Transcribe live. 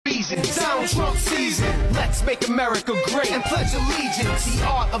reason. Donald Trump season. Let's make America great and pledge allegiance. The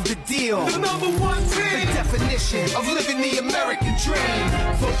art of the deal. The #1 team. The definition of living the American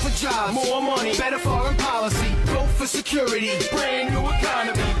dream. Vote for jobs, more money, better foreign policy. Vote for security, brand new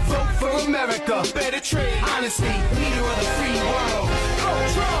economy. Vote for America, better trade, honesty, leader of the free world.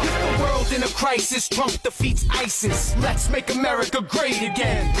 With the world in a crisis, Trump defeats ISIS. Let's make America great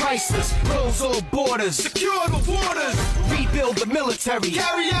again. Priceless, close all borders, secure the waters, rebuild the military,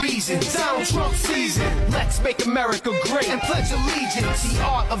 carry out reasons. Donald Trump season. Let's make America great and pledge allegiance. The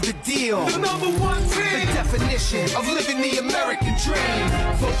art of the deal. The #1 team. The definition of living the American dream.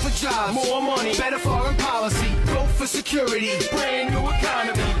 Vote for jobs, more money, better foreign policy. Vote for security, brand new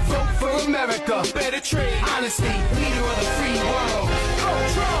economy. Vote for America, better trade, honesty, leader of the free world.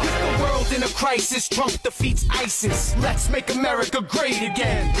 With the world in a crisis, Trump defeats ISIS. Let's make America great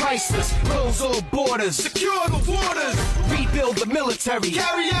again. Priceless, close all borders, secure the waters, rebuild the military,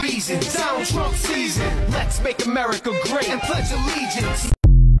 carry out reasons. Donald Trump season. Let's make America great and pledge allegiance.